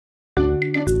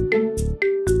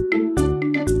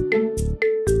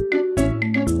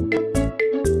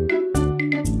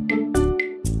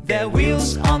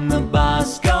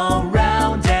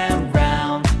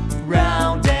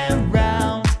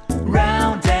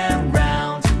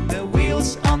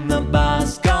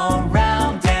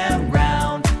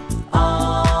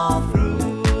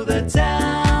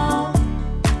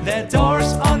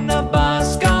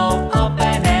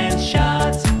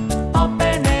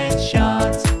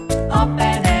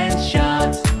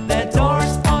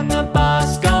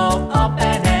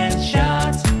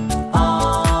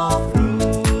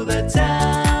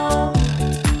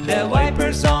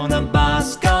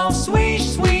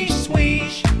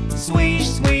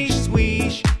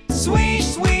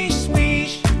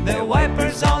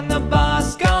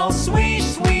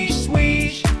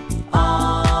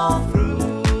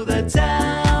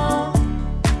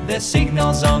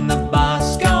signals on the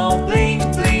bus go blink,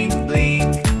 blink,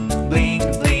 blink, blink,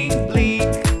 blink,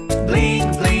 blink,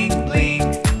 blink, blink,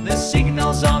 blink. The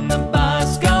signals on the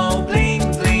bus go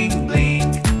blink, blink,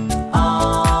 blink,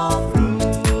 all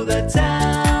through the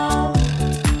town.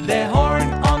 The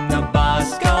horn on the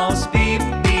bus goes beep,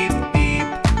 beep, beep,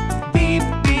 beep,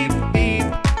 beep, beep,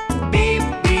 beep,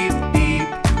 beep, beep.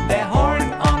 The horn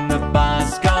on the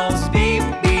bus goes beep,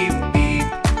 beep, beep,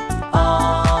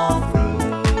 all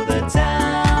through the town.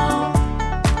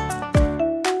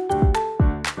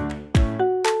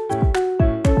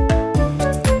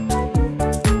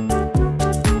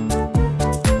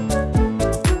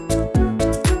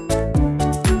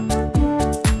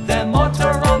 The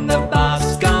motor on the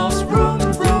bus goes vroom,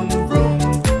 vroom, vroom,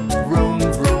 vroom,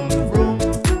 vroom, vroom,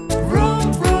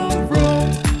 vroom, vroom, vroom.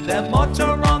 The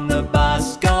motor on the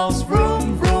bus goes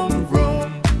vroom, vroom,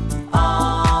 vroom,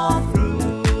 all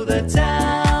through the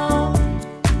town.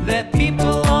 The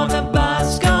people on the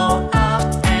bus go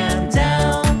up and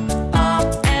down,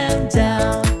 up and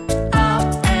down,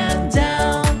 up and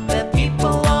down. The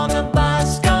people on the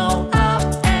bus go up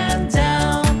and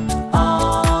down,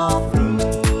 all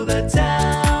through the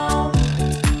town.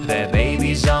 The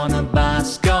babies on the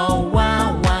bus go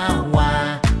wow, wow,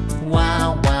 wow,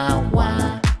 wow, wow,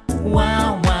 wow,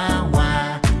 wow, wow,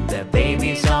 wow. The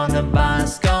babies on the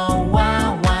bus go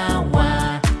wow, wow,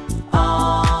 wow,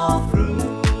 all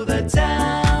through the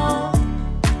town.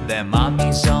 The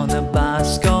mommies on the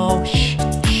bus go shh,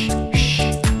 shh,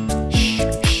 shh, shh,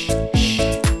 shh,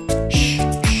 shh,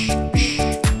 shh, shh.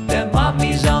 The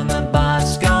mommies on the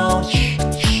bus go shh,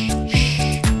 shh,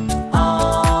 shh,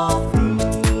 all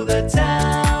through the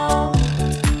town.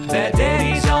 The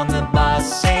daddies on the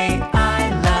bus say I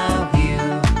love you,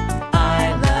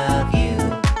 I love you,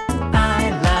 I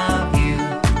love you.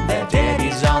 The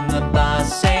daddies on the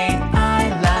bus say I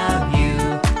love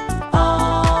you,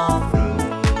 all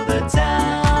through the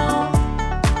town.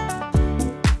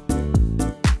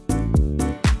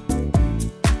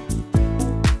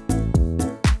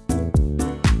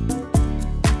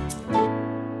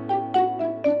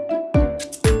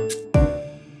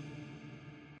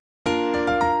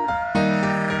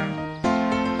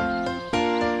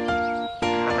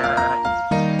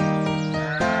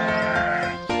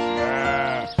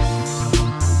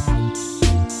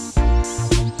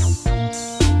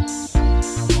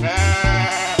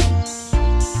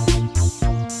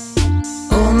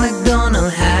 Old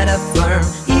MacDonald had a farm,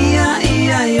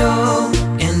 E-I-E-I-O.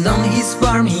 And on his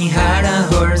farm he had a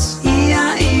horse,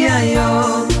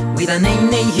 E-I-E-I-O. With a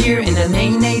neigh-neigh here and a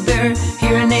neigh-neigh there,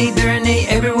 here a neigh, there a neigh,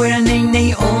 everywhere a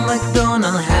neigh-neigh. Old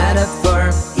MacDonald had a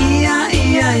farm,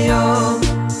 E-I-E-I-O.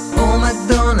 Old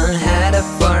MacDonald had a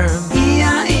farm,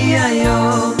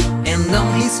 E-I-E-I-O. And on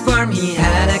his farm he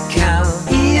had a cow,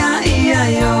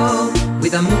 E-I-E-I-O.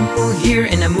 With a moo-moo here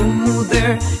and a moo-moo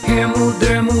there, here a moo,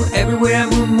 there a moo, everywhere a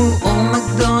moo-moo. Old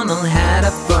MacDonald had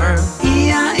a farm,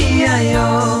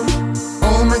 E-I-E-I-O.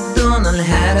 Old MacDonald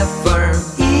had a farm,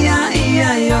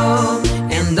 E-I-E-I-O.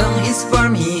 And on his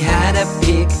farm he had a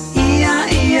pig,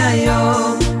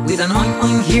 E-I-E-I-O. With an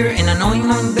oink-oink here and an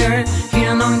oink-oink there, here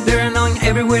an oink, there an oink,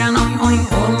 everywhere an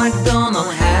oink-oink. Old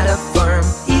MacDonald had a farm,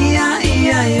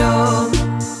 E-I-E-I-O.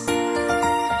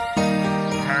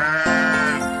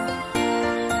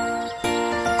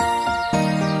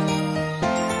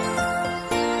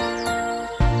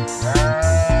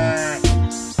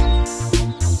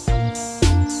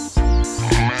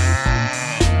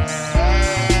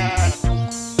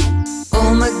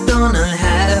 Old MacDonald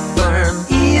had a farm,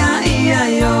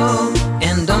 E-I-E-I-O.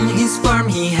 And on his farm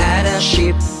he had a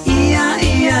sheep,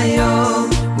 E-I-E-I-O.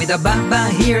 With a ba-ba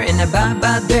here and a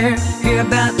ba-ba there, here a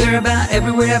ba, there a ba,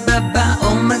 everywhere a ba-ba.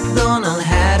 Old MacDonald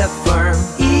had a farm,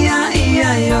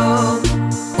 E-I-E-I-O.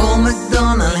 Old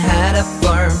MacDonald had a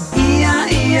farm,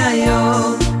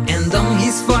 E-I-E-I-O. And on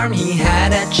his farm he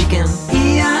had a chicken,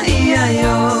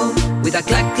 E-I-E-I-O. With a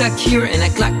clack-clack here and a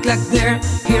clack-clack there,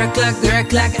 here a clack, there a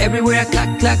clack, everywhere a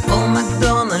clack-clack. Old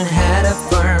MacDonald had a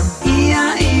farm,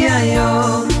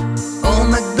 E-I-E-I-O. Old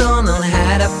MacDonald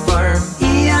had a farm,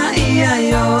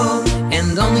 E-I-E-I-O.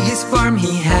 And on his farm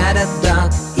he had a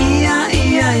dog,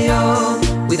 E-I-E-I-O.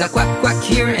 With a quack-quack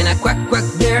here and a quack-quack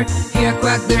there, here a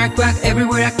quack, there a quack,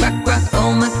 everywhere a quack-quack.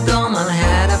 Old MacDonald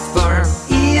had a farm,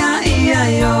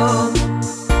 E-I-E-I-O.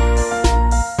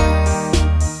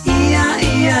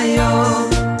 E-I-E-I-O.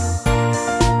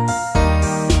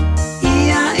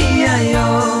 E-I-E-I-O.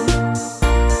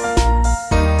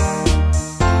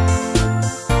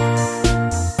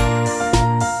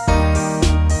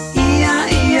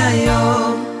 E-I-E-I-O.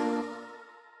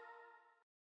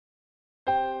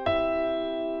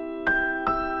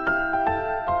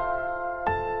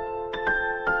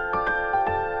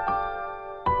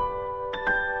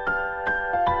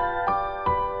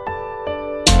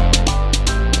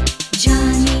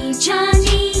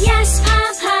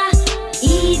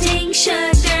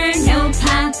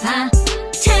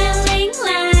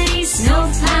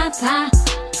 papa.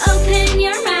 Open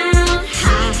your mouth,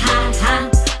 ha ha ha.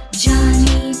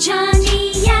 Johnny,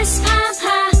 Johnny, yes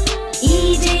papa.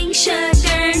 Eating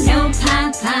sugar, no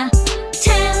papa.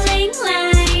 Telling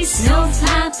lies, no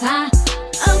papa.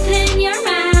 Open your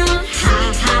mouth, ha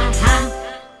ha ha.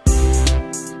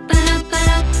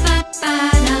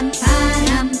 Ba-da-ba-da-ba-ba-dum,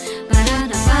 ba-dum,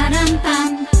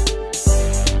 ba-da-da-ba-dum-bum.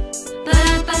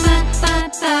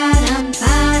 Ba-da-ba-ba-ba-ba-dum,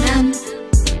 ba-dum,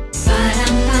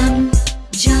 ba-dum-bum.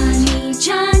 Johnny,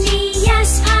 Johnny,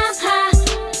 yes papa.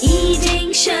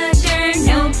 Eating sugar,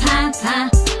 no papa.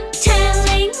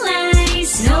 Telling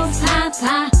lies, no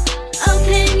papa.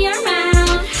 Open your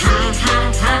mouth, ha ha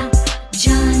ha.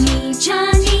 Johnny,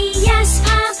 Johnny, yes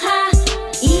papa.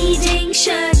 Eating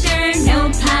sugar, no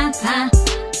papa.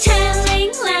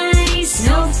 Telling lies,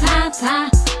 no papa.